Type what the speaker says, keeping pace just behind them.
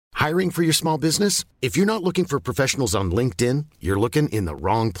Hiring for your small business? If you're not looking for professionals on LinkedIn, you're looking in the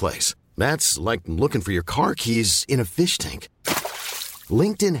wrong place. That's like looking for your car keys in a fish tank.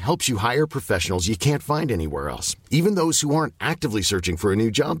 LinkedIn helps you hire professionals you can't find anywhere else, even those who aren't actively searching for a new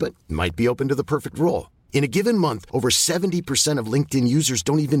job but might be open to the perfect role. In a given month, over 70% of LinkedIn users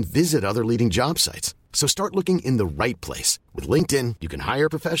don't even visit other leading job sites. So start looking in the right place. With LinkedIn, you can hire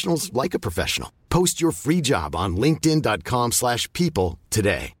professionals like a professional. Post your free job on linkedin.com/people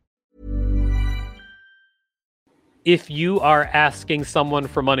today. If you are asking someone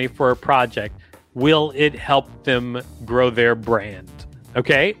for money for a project, will it help them grow their brand?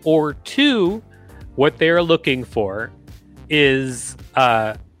 Okay. Or two, what they're looking for is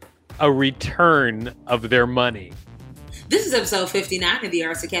a return of their money. This is episode 59 of the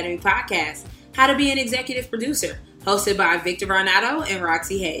Arts Academy podcast, How to Be an Executive Producer, hosted by Victor Varnado and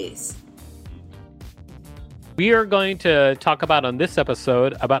Roxy Hayes. We are going to talk about on this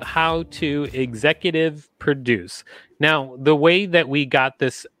episode about how to executive produce. Now, the way that we got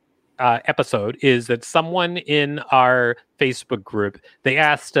this episode is that someone in our Facebook group, they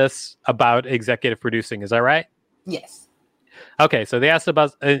asked us about executive producing. Is that right? Yes. Okay, so they asked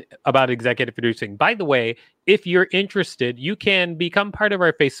about executive producing. By the way, if you're interested, you can become part of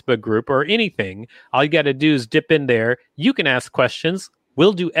our Facebook group or anything. All you got to do is dip in there. You can ask questions.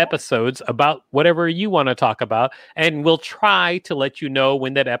 We'll do episodes about whatever you want to talk about, and we'll try to let you know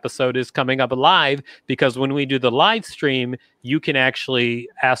when that episode is coming up live, because when we do the live stream, you can actually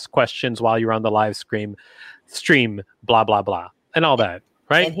ask questions while you're on the live stream, blah, blah, blah, and all that,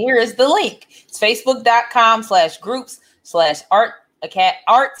 right? And here is the link. It's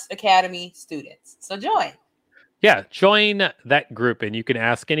facebook.com/groups/Arts Academy students. So join. Yeah, join that group and you can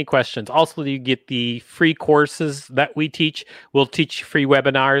ask any questions. Also, you get the free courses that we teach. We'll teach free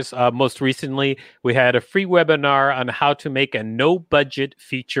webinars. Most recently, we had a free webinar on how to make a no-budget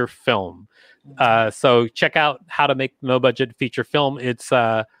feature film. So check out how to make no-budget feature film. It's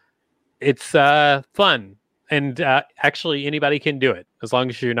fun. And actually, anybody can do it as long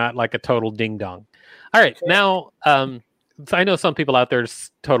as you're not like a total ding-dong. All right, now... So I know some people out there are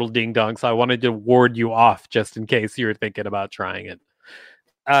total ding dong, so I wanted to ward you off just in case you were thinking about trying it.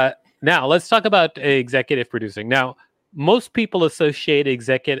 Now, let's talk about executive producing. Now, most people associate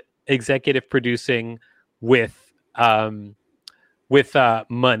executive producing with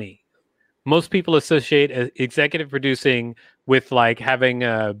money. Most people associate executive producing with like having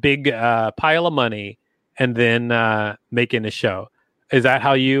a big pile of money and then making a show. Is that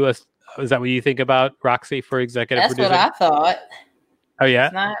how you? Is that what you think about, Roxy, for executive producing? That's what I thought. Oh, yeah?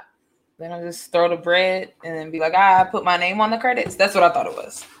 It's not. Then I'll just throw the bread and then be like, I put my name on the credits. That's what I thought it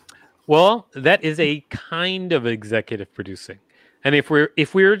was. Well, that is a kind of executive producing. And if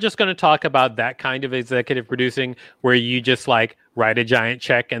we're just going to talk about that kind of executive producing where you just like write a giant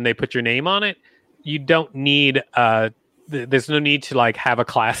check and they put your name on it, you don't need, there's no need to like have a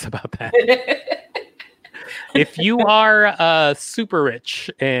class about that. If you are super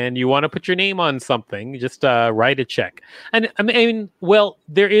rich and you want to put your name on something, just write a check. And I mean, well,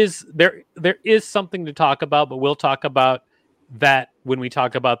 there is something to talk about, but we'll talk about that when we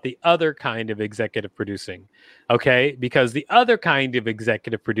talk about the other kind of executive producing. Okay? Because the other kind of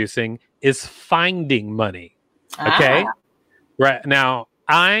executive producing is finding money. Okay? Right. Now,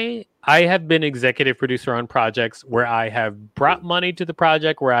 I have been executive producer on projects where I have brought money to the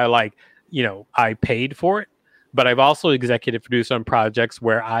project where I I paid for it. But I've also executive produced on projects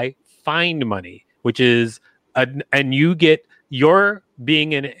where I find money, which is, and you get your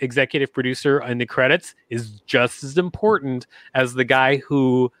being an executive producer in the credits is just as important as the guy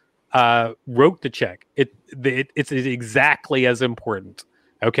who wrote the check. It's exactly as important,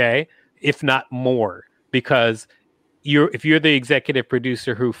 okay, if not more, because if you're the executive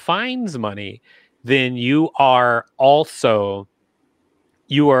producer who finds money, then you are also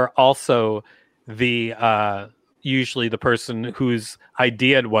the usually the person whose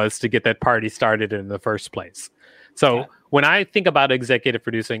idea it was to get that party started in the first place. So when I think about executive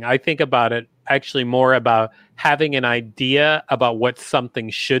producing, I think about it actually more about having an idea about what something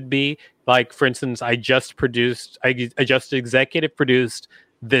should be. Like, for instance, I just executive produced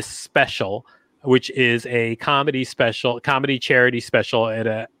this special, which is a comedy charity special.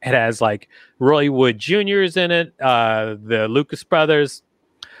 It has like Roy Wood Jr.'s in it, the Lucas brothers.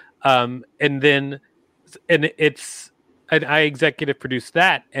 And I executive produced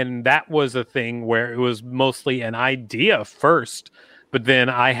that, and that was a thing where it was mostly an idea first, but then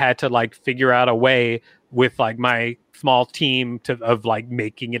I had to like figure out a way with like my small team of like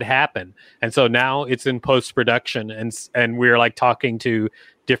making it happen. And so now it's in post-production, and we're like talking to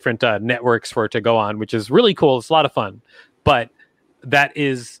different networks for it to go on, which is really cool. It's a lot of fun, but that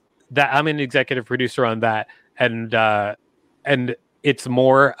is that I'm an executive producer on that, and it's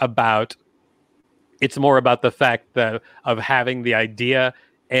more about the fact that of having the idea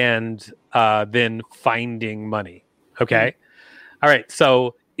and then finding money. Okay. All right.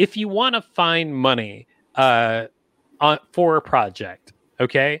 So if you want to find money for a project,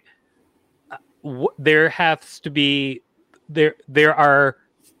 okay, there has to be there are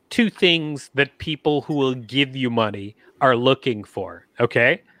two things that people who will give you money are looking for.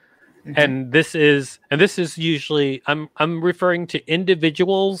 Okay. And this is usually I'm referring to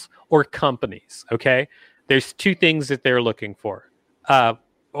individuals or companies. Okay, there's two things that they're looking for,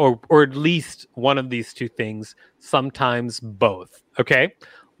 or at least one of these two things. Sometimes both. Okay,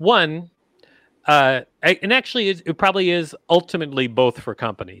 one, and actually it probably is ultimately both for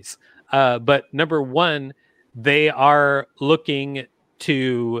companies. But number one, they are looking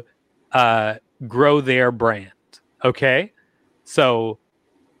to grow their brand. Okay, so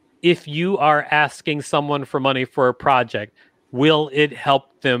if you are asking someone for money for a project, will it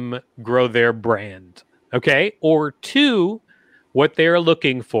help them grow their brand? Okay. Or two, what they're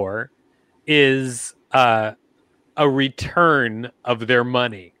looking for is a return of their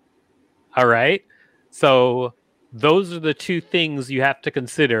money. All right. So those are the two things you have to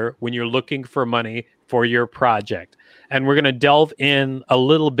consider when you're looking for money for your project. And we're going to delve in a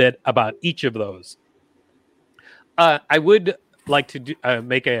little bit about each of those. I would like to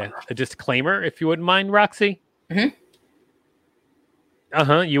make a disclaimer, if you wouldn't mind, Roxy. You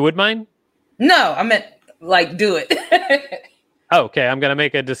would mind? No, I meant do it. Okay, I'm gonna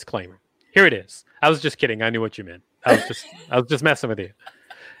make a disclaimer. Here it is. I was just kidding. I knew what you meant. I was just messing with you.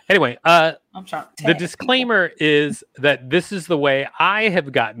 Anyway, I'm trying to the disclaimer is that this is the way I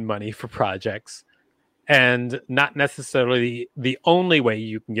have gotten money for projects, and not necessarily the only way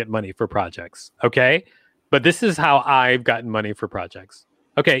you can get money for projects. Okay. But this is how I've gotten money for projects.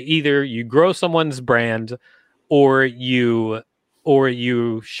 Okay, either you grow someone's brand or you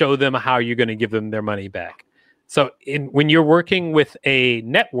show them how you're going to give them their money back. So when you're working with a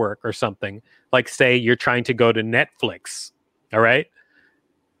network or something, like say you're trying to go to Netflix, all right?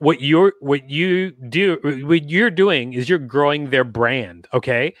 What you're doing is you're growing their brand,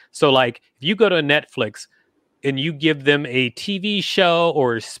 okay? So like if you go to Netflix and you give them a TV show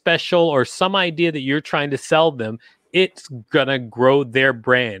or a special or some idea that you're trying to sell them, it's gonna grow their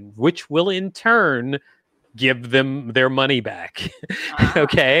brand, which will in turn give them their money back.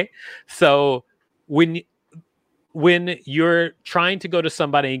 Okay? So when you're trying to go to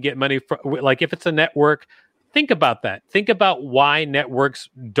somebody and get money for, like if it's a network, think about that. Think about why networks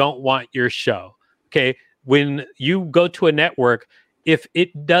don't want your show. Okay? When you go to a network, if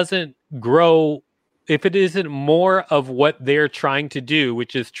it doesn't grow, if it isn't more of what they're trying to do,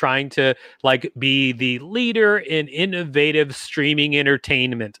 which is trying to like be the leader in innovative streaming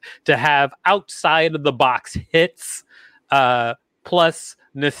entertainment, to have outside of the box hits, plus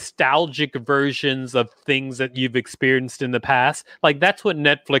nostalgic versions of things that you've experienced in the past, like that's what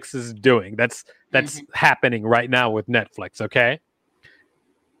Netflix is doing. That's happening right now with Netflix. Okay.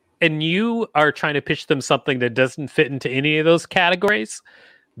 And you are trying to pitch them something that doesn't fit into any of those categories,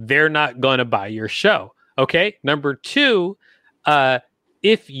 they're not going to buy your show. Okay. Number two,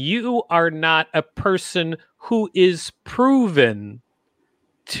 if you are not a person who is proven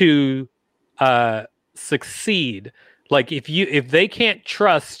to succeed, like if they can't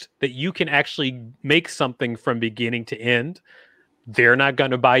trust that you can actually make something from beginning to end, they're not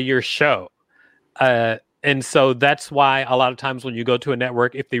going to buy your show. And so that's why a lot of times when you go to a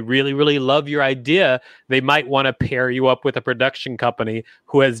network, if they really, really love your idea, they might want to pair you up with a production company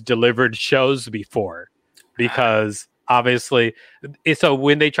who has delivered shows before. Because obviously, so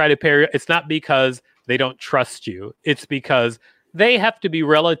when they try to pair you, it's not because they don't trust you. It's because they have to be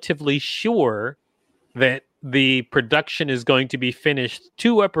relatively sure that the production is going to be finished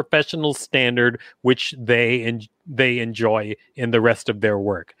to a professional standard, which they enjoy in the rest of their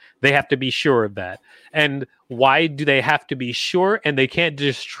work. They have to be sure of that. And why do they have to be sure? And they can't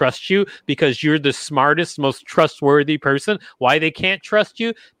just trust you because you're the smartest, most trustworthy person. Why they can't trust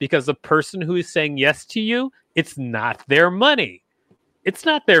you? Because the person who is saying yes to you, it's not their money. It's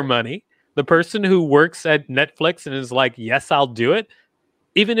not their money. The person who works at Netflix and is like, yes, I'll do it.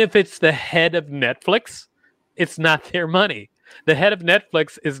 Even if it's the head of Netflix, it's not their money. The head of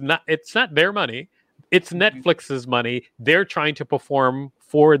Netflix it's not their money. It's Netflix's money. They're trying to perform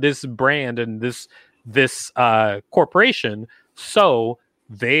for this brand and this corporation. So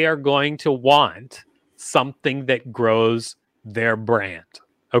they are going to want something that grows their brand.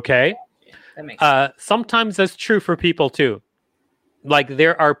 Okay? That makes sense. Sometimes that's true for people too. Like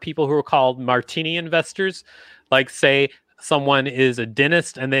there are people who are called martini investors. Like say, someone is a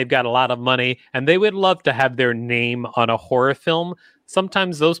dentist and they've got a lot of money and they would love to have their name on a horror film,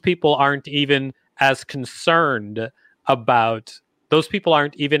 sometimes those people aren't even as concerned about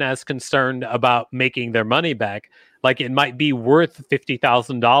making their money back. Like, it might be worth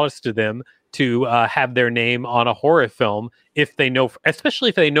 $50,000 to them to have their name on a horror film if they know, especially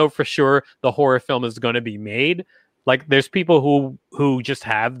if they know for sure the horror film is going to be made. Like, there's people who just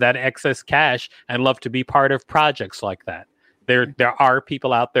have that excess cash and love to be part of projects like that. There are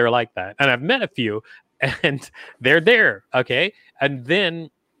people out there like that, and I've met a few, and they're there. Okay, and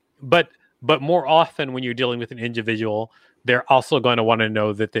then, but more often when you're dealing with an individual, they're also going to want to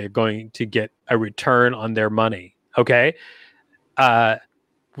know that they're going to get a return on their money. Okay,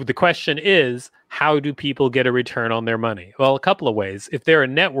 the question is, how do people get a return on their money? Well, a couple of ways. If they're a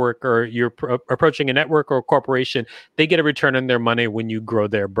network or you're approaching a network or a corporation, they get a return on their money when you grow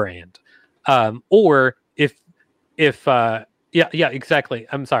their brand. Or if exactly.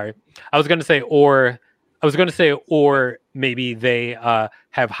 I'm sorry. I was going to say, or maybe they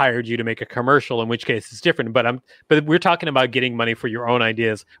have hired you to make a commercial, in which case it's different. But we're talking about getting money for your own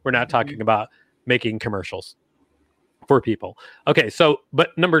ideas. We're not talking about making commercials for people. Okay, so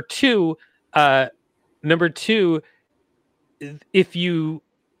but number two, if you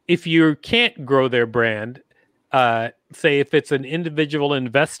can't grow their brand, say if it's an individual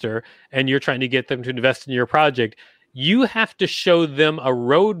investor and you're trying to get them to invest in your project, you have to show them a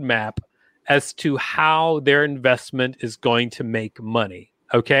roadmap as to how their investment is going to make money.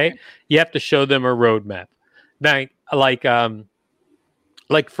 Okay, you have to show them a roadmap. Now, like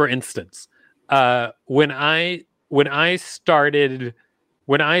for instance, when I started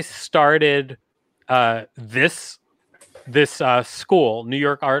this school, New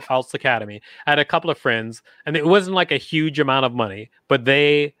York Arts Academy, I had a couple of friends, and it wasn't like a huge amount of money, but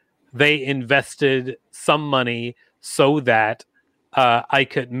they invested some money so that I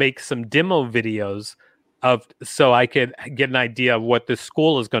could make some demo videos so I could get an idea of what this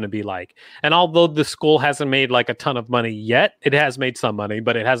school is going to be like. And although the school hasn't made like a ton of money yet, it has made some money,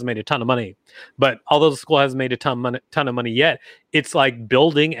 but it hasn't made a ton of money. But although the school hasn't made a ton of money yet, it's like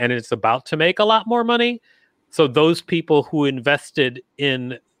building and it's about to make a lot more money. So those people who invested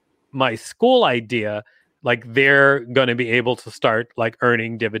in my school idea, like, they're going to be able to start like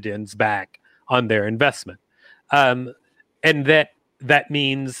earning dividends back on their investment. And that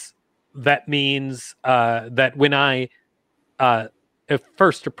means that when I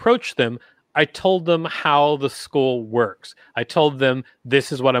first approached them, I told them how the school works. I told them,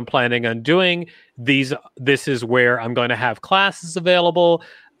 this is what I'm planning on doing. This is where I'm going to have classes available.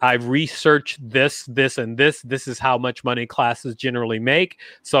 I've researched this, and this. This is how much money classes generally make.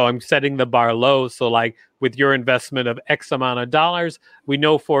 So I'm setting the bar low. So like with your investment of X amount of dollars, we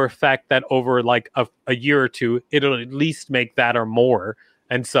know for a fact that over like a year or two, it'll at least make that or more.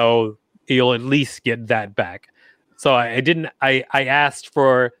 And so you'll at least get that back. So I asked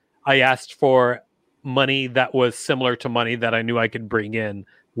for money that was similar to money that I knew I could bring in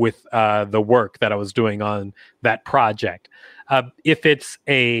with the work that I was doing on that project. If it's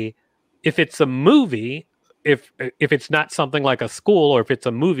a movie, if it's not something like a school, or if it's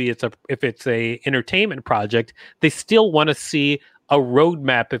a movie, if it's a entertainment project, they still want to see a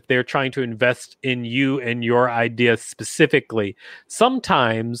roadmap if they're trying to invest in you and your idea specifically.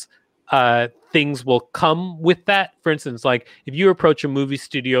 Sometimes things will come with that. For instance, like if you approach a movie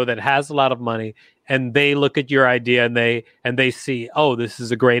studio that has a lot of money and they look at your idea and they see, oh, this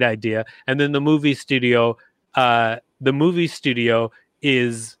is a great idea, and then the movie studio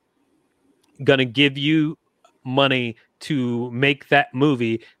is going to give you money to make that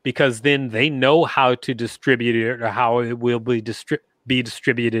movie, because then they know how to distribute it or how it will be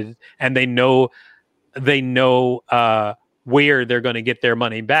distributed, and they know where they're going to get their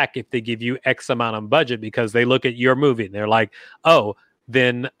money back if they give you X amount of budget, because they look at your movie and they're like, oh,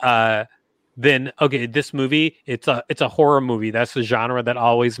 then okay, this movie, it's a horror movie. That's the genre that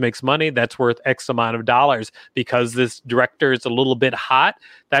always makes money. That's worth X amount of dollars. Because this director is a little bit hot,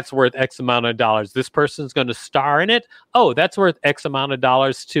 that's worth X amount of dollars. This person's going to star in it. Oh, that's worth X amount of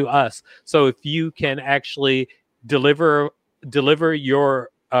dollars to us. So if you can actually deliver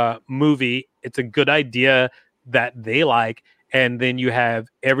your movie, it's a good idea that they like, and then you have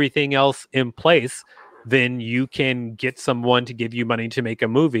everything else in place, then you can get someone to give you money to make a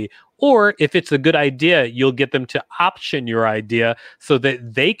movie. Or if it's a good idea, you'll get them to option your idea so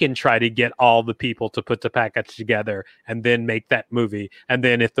that they can try to get all the people to put the package together and then make that movie. And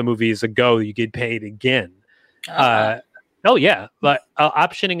then if the movie is a go, you get paid again. Oh yeah, but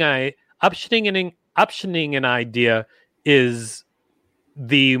optioning an idea is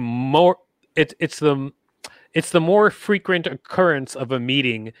the more it's the more frequent occurrence of a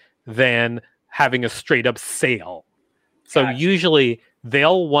meeting than having a straight up sale. So usually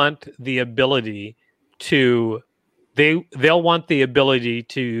they'll want the ability to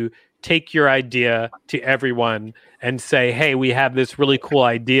take your idea to everyone and say, hey, we have this really cool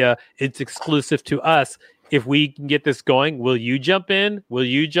idea. It's exclusive to us. If we can get this going, will you jump in? Will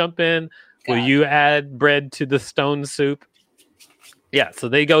you jump in? Will you add bread to the stone soup? Yeah, so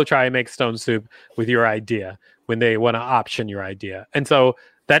they go try and make stone soup with your idea when they want to option your idea. And so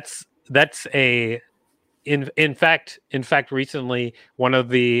that's in fact recently one of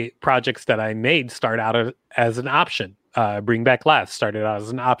the projects that I made started out as an option. Bring Back Laughs started out as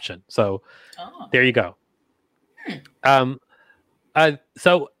an option. So there you go.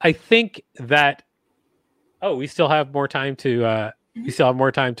 So I think that we still have more time to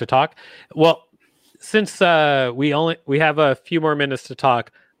talk. Well, since we have a few more minutes to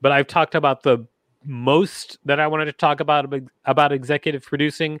talk, but I've talked about the most that I wanted to talk about executive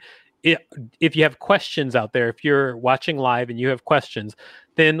producing. If you have questions out there, if you're watching live and you have questions,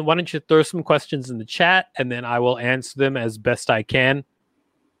 then why don't you throw some questions in the chat, and then I will answer them as best I can.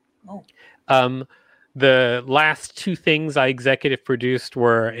 The last two things I executive produced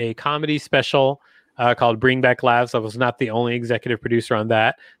were a comedy special called Bring Back Laughs. I was not the only executive producer on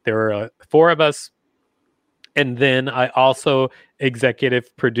that. There were 4 of us. And then I also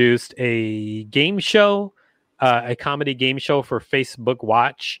executive produced a game show, a comedy game show for Facebook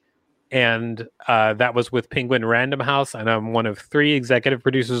Watch. And that was with Penguin Random House. And I'm one of 3 executive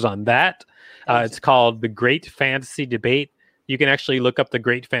producers on that. It's called The Great Fantasy Debate. You can actually look up the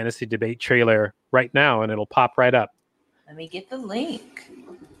Great Fantasy Debate trailer right now, and it'll pop right up. Let me get the link.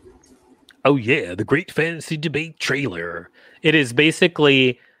 Oh, yeah, the Great Fantasy Debate trailer. It is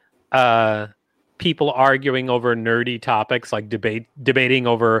basically people arguing over nerdy topics, like debating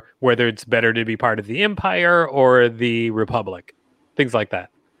over whether it's better to be part of the Empire or the Republic. Things like that.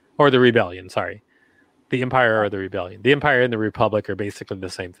 Or the Rebellion, sorry. The Empire or the Rebellion. The Empire and the Republic are basically the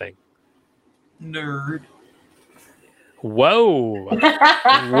same thing. Nerd. Whoa.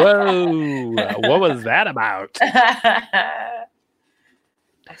 Whoa. What was that about?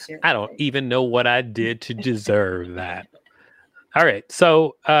 I don't even know what I did to deserve that. All right.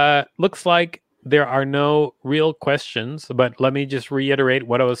 So looks like there are no real questions, but let me just reiterate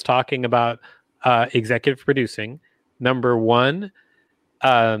what I was talking about executive producing. Number one,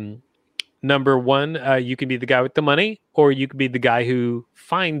 you can be the guy with the money, or you can be the guy who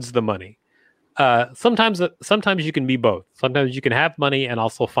finds the money. Sometimes you can be both. Sometimes you can have money and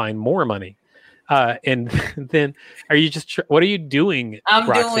also find more money. And then are you just what are you doing? I'm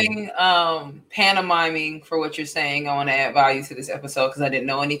Roxy? doing pantomiming for what you're saying. I want to add value to this episode because I didn't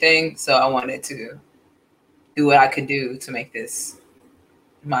know anything, so I wanted to do what I could do to make this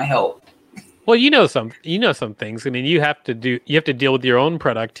my help. Well, you know some things. I mean, you have to deal with your own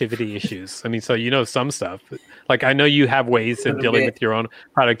productivity issues. I mean, so some stuff. Like I know you have ways of dealing with your own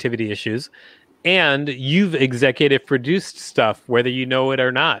productivity issues. And you've executive produced stuff, whether you know it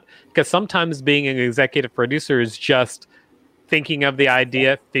or not. Because sometimes being an executive producer is just thinking of the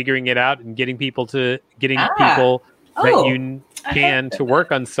idea, figuring it out, and getting people that you can to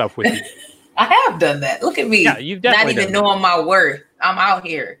work on stuff with you. I have done that. Look at me. Yeah, you've definitely not even knowing my worth. I'm out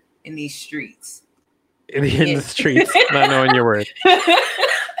here in these streets. In the streets, not knowing your worth.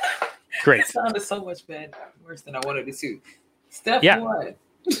 Great. That sounded so much worse than I wanted it to. Step one.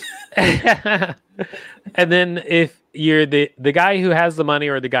 And then if you're the guy who has the money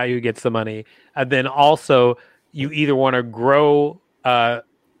or the guy who gets the money, and then also you either want to grow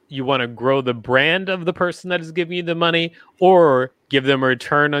the brand of the person that is giving you the money, or give them a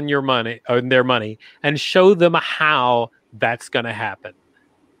return on their money, and show them how that's going to happen.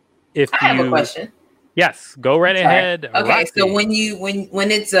 I have a question. Yes, go right ahead. Okay, Roxy. So when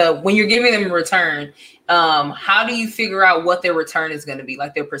you're giving them a return, how do you figure out what their return is going to be,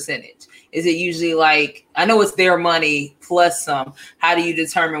 like their percentage? Is it usually like, I know it's their money plus some. How do you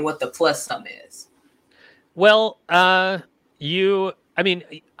determine what the plus sum is? Well, at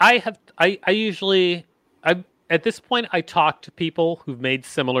this point I talk to people who've made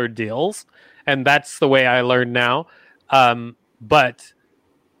similar deals, and that's the way I learn now. But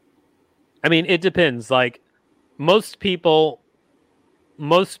I mean, it depends. Like most people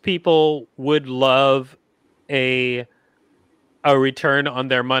would love a return on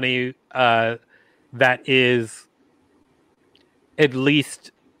their money that is at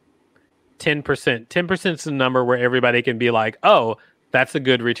least 10%. 10% is a number where everybody can be like, "Oh, that's a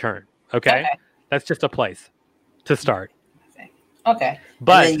good return." Okay? That's just a place to start. Okay.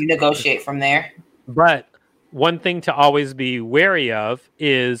 But and then you negotiate from there. But one thing to always be wary of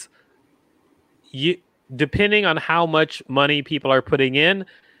is depending on how much money people are putting in,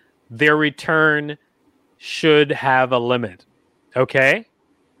 their return should have a limit. Okay?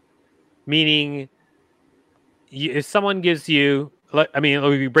 Meaning, if someone gives you, I mean,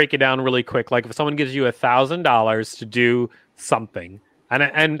 if you break it down really quick, like if someone gives you $1,000 to do something,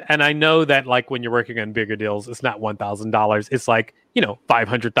 and I know that like when you're working on bigger deals, it's not $1,000, it's like,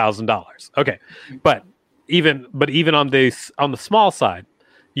 $500,000. Okay, but even on the small side,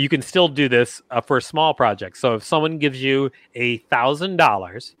 you can still do this for a small project. So if someone gives you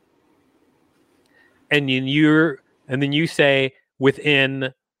 $1,000, and then you say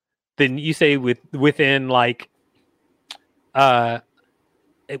within like 1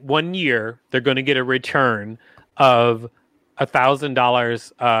 year they're going to get a return of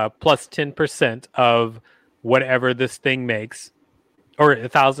 $1,000 plus 10% of whatever this thing makes, or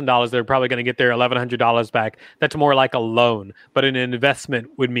 $1,000, they're probably going to get their $1,100 back. That's more like a loan, but an investment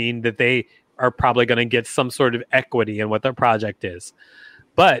would mean that they are probably going to get some sort of equity in what their project is.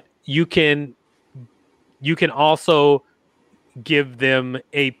 But you can also give them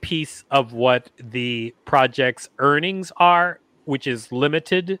a piece of what the project's earnings are, which is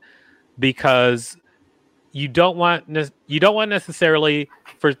limited, because you don't want necessarily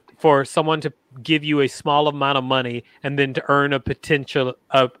for someone to give you a small amount of money and then to earn a potential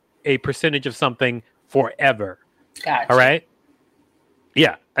of a percentage of something forever. Gotcha. All right.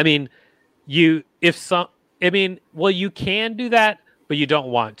 Yeah. I mean, you can do that, but you don't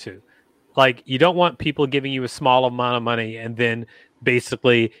want to. Like, you don't want people giving you a small amount of money and then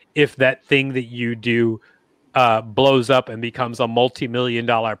basically if that thing that you do blows up and becomes a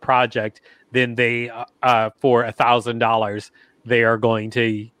multi-million-dollar project, then they for $1,000 they are going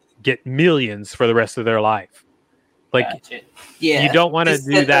to get millions for the rest of their life. Like, gotcha. Yeah, you don't want to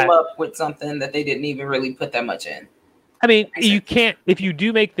do that. Them up with something that they didn't even really put that much in. I mean, you can't. If you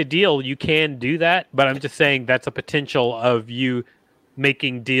do make the deal, you can do that. But I'm just saying that's a potential of you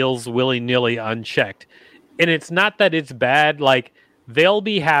making deals willy-nilly unchecked. And it's not that it's bad. Like, they'll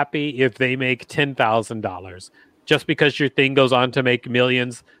be happy if they make $10,000 just because your thing goes on to make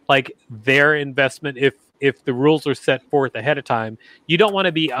millions. Like, their investment, if the rules are set forth ahead of time, you don't want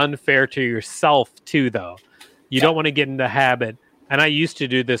to be unfair to yourself too, though. You don't want to get in the habit. And I used to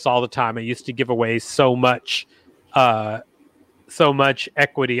do this all the time. I used to give away so much equity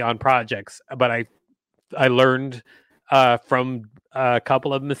on projects, but I learned from a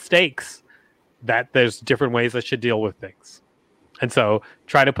couple of mistakes that there's different ways I should deal with things. And so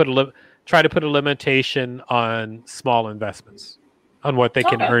try to put a limitation on small investments, on what they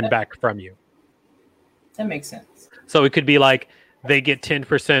can earn back from you. That makes sense. So it could be like they get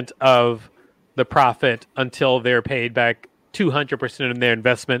 10% of the profit until they're paid back 200% of their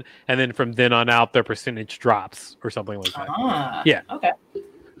investment, and then from then on out, their percentage drops or something like that. Yeah. Okay.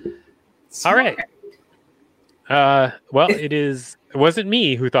 Smart. All right. Well, it wasn't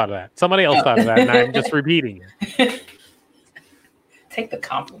me who thought of that. Somebody else thought of that, and I'm just repeating it. Take the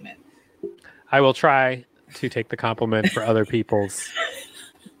compliment. I will try to take the compliment for other people's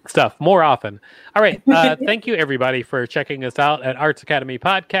stuff more often. All right. Thank you, everybody, for checking us out at Arts Academy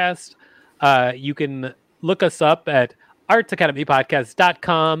Podcast. You can look us up at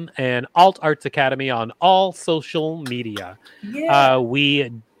artsacademypodcast.com and Alt Arts Academy on all social media. Yeah.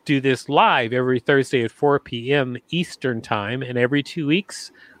 We do this live every Thursday at 4 p.m. Eastern Time, and every 2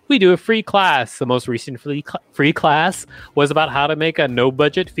 weeks we do a free class. The most recent free class was about how to make a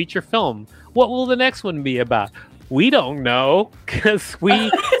no-budget feature film. What will the next one be about? We don't know, because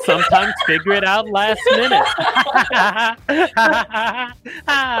we sometimes figure it out last minute.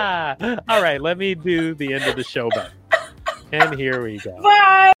 All right, let me do the end of the show button. And here we go.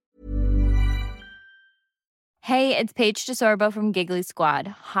 Bye. Hey, it's Paige DeSorbo from Giggly Squad.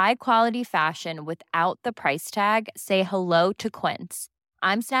 High quality fashion without the price tag. Say hello to Quince.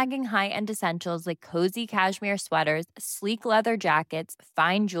 I'm snagging high-end essentials like cozy cashmere sweaters, sleek leather jackets,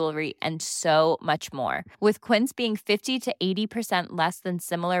 fine jewelry, and so much more. With Quince being 50 to 80% less than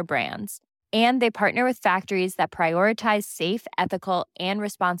similar brands. And they partner with factories that prioritize safe, ethical, and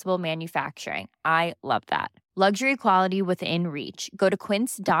responsible manufacturing. I love that. Luxury quality within reach. Go to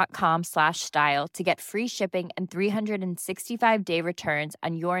quince.com/style to get free shipping and 365-day returns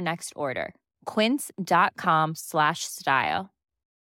on your next order. Quince.com/style.